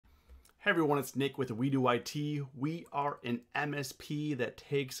Hey everyone, it's Nick with wedoIT. We are an MSP that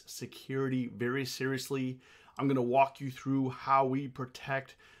takes security very seriously. I'm going to walk you through how we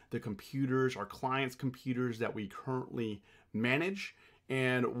protect the computers, our clients' computers that we currently manage.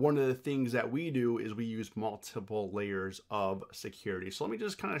 And one of the things that we do is we use multiple layers of security. So let me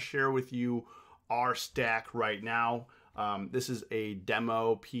just kind of share with you our stack right now. This is a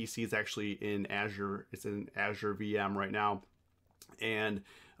demo PC. It's actually in Azure. It's in Azure VM right now. And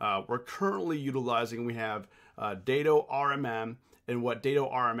we're currently utilizing, we have Datto RMM, and what Datto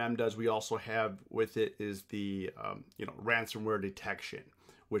RMM does, we also have with it is the ransomware detection,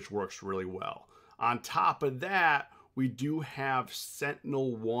 which works really well. On top of that, we do have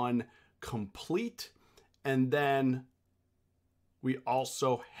SentinelOne Complete, and then we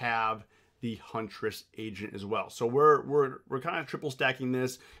also have the Huntress agent as well. So we're kind of triple stacking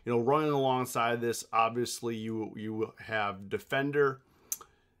this, running alongside this. Obviously you have Defender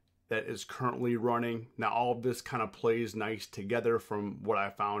that is currently running. Now all of this kind of plays nice together from what I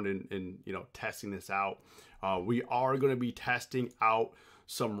found in testing this out. We are going to be testing out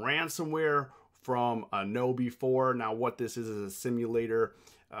some ransomware from a KnowBe4. Now what this is a simulator.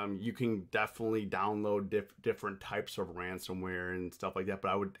 You can definitely download different types of ransomware and stuff like that,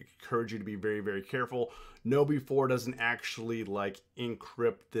 but I would encourage you to be very, very careful. KnowBe4 doesn't actually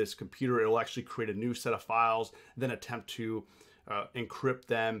encrypt this computer. It'll actually create a new set of files, then attempt to encrypt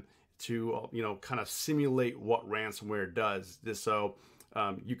them to kind of simulate what ransomware does. So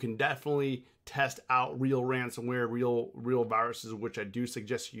you can definitely test out real ransomware, real viruses, which I do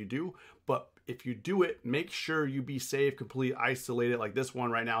suggest you do. But if you do it, make sure you be safe, completely isolated. Like this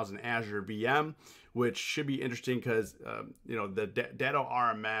one right now is an Azure VM, which should be interesting because the Datto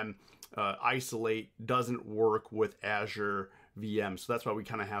RMM isolate doesn't work with Azure VM, so that's why we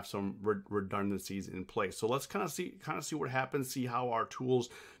kind of have some redundancies in place. So let's kind of see what happens, see how our tools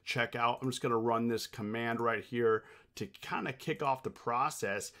check out. I'm just going to run this command right here to kind of kick off the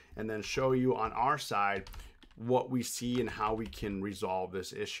process and then show you on our side what we see and how we can resolve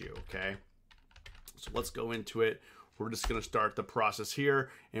this issue. Okay, so let's go into it. We're just going to start the process here,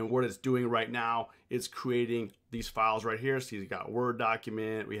 and what it's doing right now is creating these files right here. So you've got Word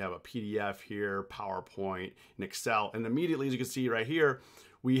document, we have a PDF here, PowerPoint, and Excel, and immediately, as you can see right here,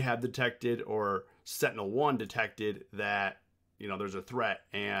 we have detected, or SentinelOne detected, that there's a threat,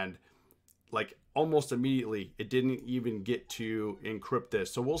 and almost immediately it didn't even get to encrypt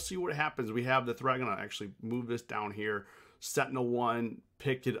this. So we'll see what happens. We have the threat. I'm going to actually move this down here. SentinelOne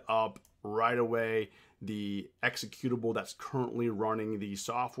picked it up right away, the executable that's currently running the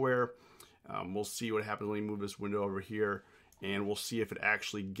software. We'll see what happens when we move this window over here, and we'll see if it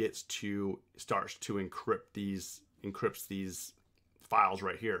actually starts to encrypts these files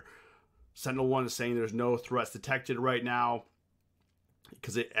right here. SentinelOne is saying there's no threats detected right now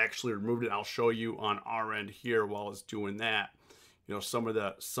because it actually removed it. I'll show you on our end here while it's doing that, some of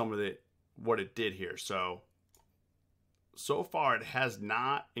the what it did here. So far it has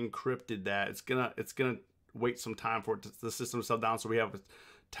not encrypted that. It's gonna wait some time for the system to settle down, so we have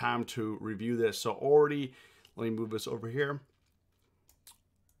time to review this. So already, let me move this over here.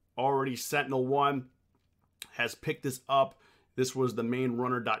 Already SentinelOne has picked this up. This was the main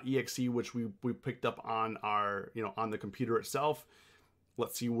runner.exe, which we picked up on our on the computer itself.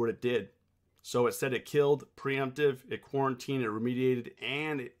 Let's see what it did. So it said it killed, preemptive, it quarantined, it remediated,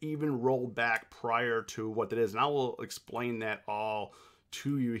 and it even rolled back prior to what it is. And I will explain that all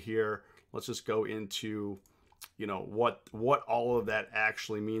to you here. Let's just go into, what all of that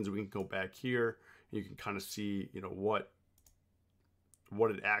actually means. We can go back here. And you can kind of see,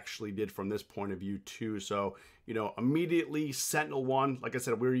 what it actually did from this point of view too. So, immediately SentinelOne, like I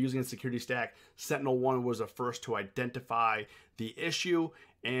said, we were using a security stack. SentinelOne was the first to identify the issue,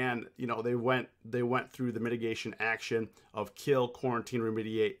 and they went through the mitigation action of kill, quarantine,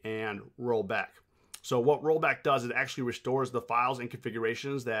 remediate, and roll back. So what rollback does, it actually restores the files and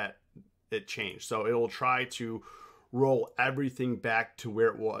configurations that it changed. So it will try to roll everything back to where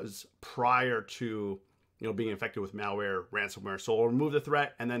it was prior to being infected with malware, ransomware. So it'll remove the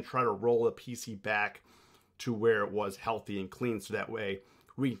threat and then try to roll the PC back to where it was healthy and clean. So that way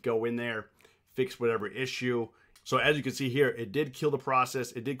we can go in there, fix whatever issue. So as you can see here, it did kill the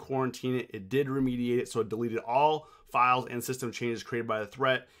process, it did quarantine it, it did remediate it. So it deleted all files and system changes created by the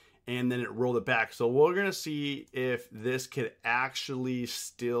threat, and then it rolled it back. So we're gonna see if this could actually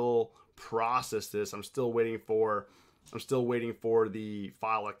still process this. I'm still waiting for the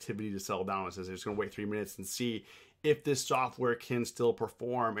file activity to settle down. It says it's going to wait 3 minutes and see if this software can still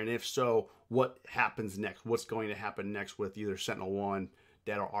perform, and if so, what happens next? What's going to happen next with either SentinelOne,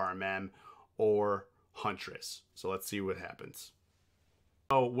 Datto RMM, or Huntress? So let's see what happens.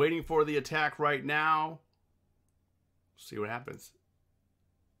 So waiting for the attack right now. See what happens.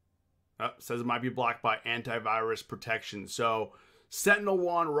 Says it might be blocked by antivirus protection. So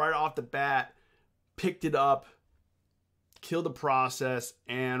SentinelOne right off the bat picked it up, killed the process,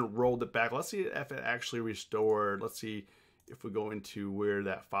 and rolled it back. Let's see if it actually restored. Let's see if we go into where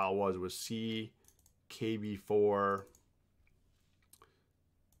that file was. It was CKB4.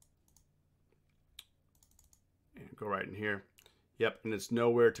 And go right in here. Yep, and it's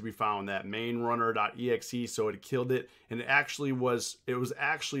nowhere to be found, that main runner.exe, so it killed it. And it was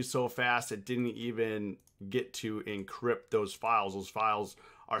actually so fast it didn't even get to encrypt those files. Those files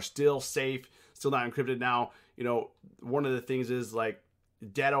are still safe, still not encrypted. Now, you know, one of the things is like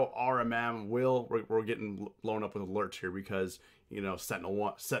Datto RMM we're getting blown up with alerts here because, you know,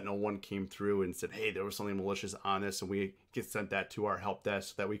 SentinelOne came through and said, hey, there was something malicious on this, and we get sent that to our help desk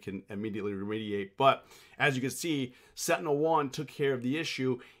so that we can immediately remediate. But as you can see, SentinelOne took care of the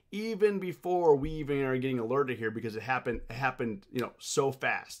issue even before we even are getting alerted here, because it happened, you know, so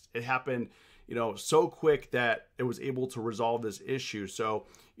fast. It happened, you know, so quick that it was able to resolve this issue. So,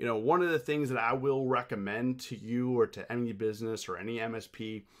 you know, one of the things that I will recommend to you or to any business or any MSP,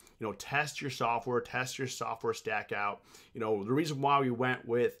 you know, test your software stack out. You know, the reason why we went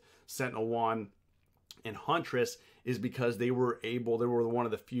with SentinelOne and Huntress is because they were one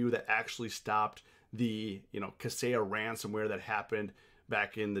of the few that actually stopped the, you know, Kaseya ransomware that happened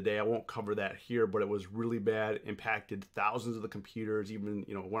back in the day. I won't cover that here, but it was really bad, impacted thousands of the computers, even,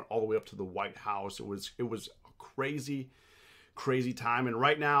 you know, went all the way up to the White House. It was a crazy time. And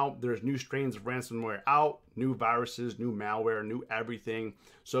right now there's new strains of ransomware out, new viruses, new malware, new everything.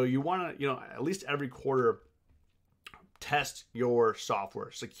 So you want to, you know, at least every quarter test your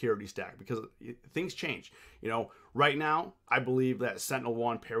software security stack, because things change. You know, right now I believe that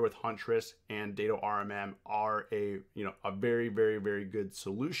SentinelOne paired with Huntress and Datto RMM are a very, very, very good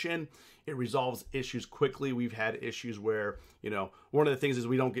solution. It resolves issues quickly. We've had issues where, you know, one of the things is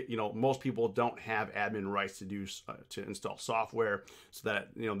we don't get, you know, most people don't have admin rights to install software, so that,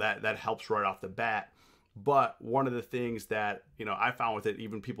 you know, that helps right off the bat. But one of the things that, you know, I found with it,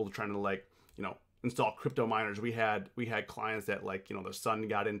 even people trying to, like, you know, install crypto miners, we had clients that, like, you know, the son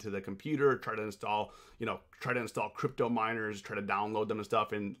got into the computer, try to install crypto miners, try to download them and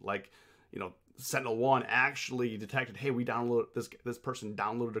stuff, and, like, you know, SentinelOne actually detected, hey, this person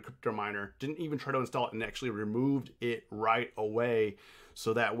downloaded a crypto miner, didn't even try to install it, and actually removed it right away.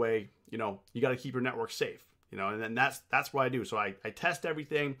 So that way, you know, you got to keep your network safe. You know, and then that's what I do. So I test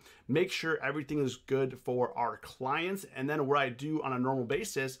everything, make sure everything is good for our clients. And then what I do on a normal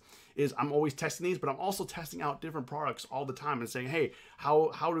basis is I'm always testing these, but I'm also testing out different products all the time and saying, hey,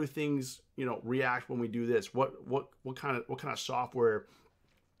 how do things, you know, react when we do this? What kind of software,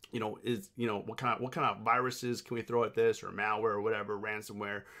 you know, is, you know, what kind of viruses can we throw at this, or malware or whatever,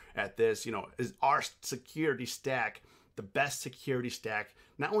 ransomware at this? You know, is our security stack the best security stack,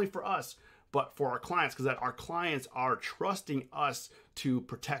 not only for us, but for our clients, because our clients are trusting us to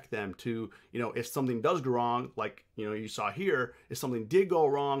protect them, to, you know, if something does go wrong, like, you know, you saw here, if something did go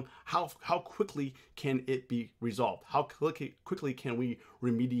wrong, how quickly can it be resolved? How quickly can we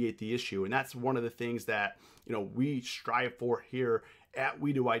remediate the issue? And that's one of the things that, you know, we strive for here at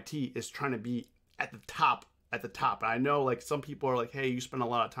wedoIT, is trying to be at the top. And I know, like, some people are like, hey, you spend a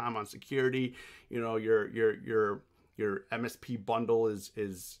lot of time on security, you know, your MSP bundle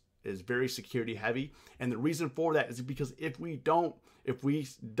is very security heavy. And the reason for that is because if we don't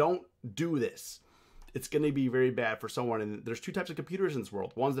do this, it's going to be very bad for someone. And there's two types of computers in this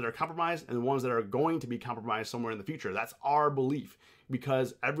world: ones that are compromised and the ones that are going to be compromised somewhere in the future. That's our belief,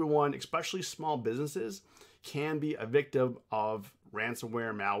 because everyone, especially small businesses, can be a victim of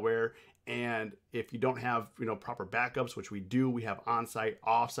ransomware, malware. And if you don't have, you know, proper backups, which we do, we have on-site,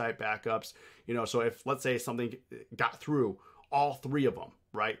 off-site backups, you know, so if, let's say, something got through all three of them,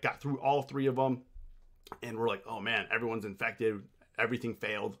 right? Got through all three of them, and we're like, oh man, everyone's infected, everything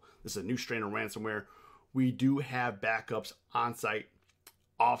failed, this is a new strain of ransomware. We do have backups on-site,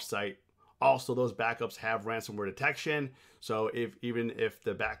 off-site. Also, those backups have ransomware detection. So even if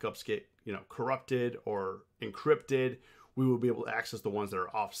the backups get, you know, corrupted or encrypted, we will be able to access the ones that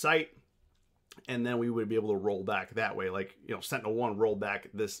are off-site, and then we would be able to roll back that way. Like, you know, SentinelOne rolled back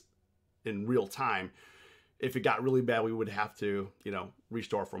this in real time. If it got really bad, we would have to, you know,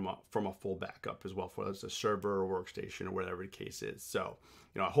 restore from a full backup as well, for a server or workstation or whatever the case is. So,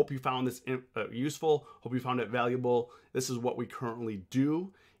 you know, I hope you found this useful. Hope you found it valuable. This is what we currently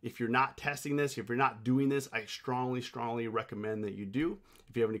do. If you're not testing this, if you're not doing this, I strongly recommend that you do.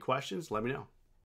 If you have any questions, let me know.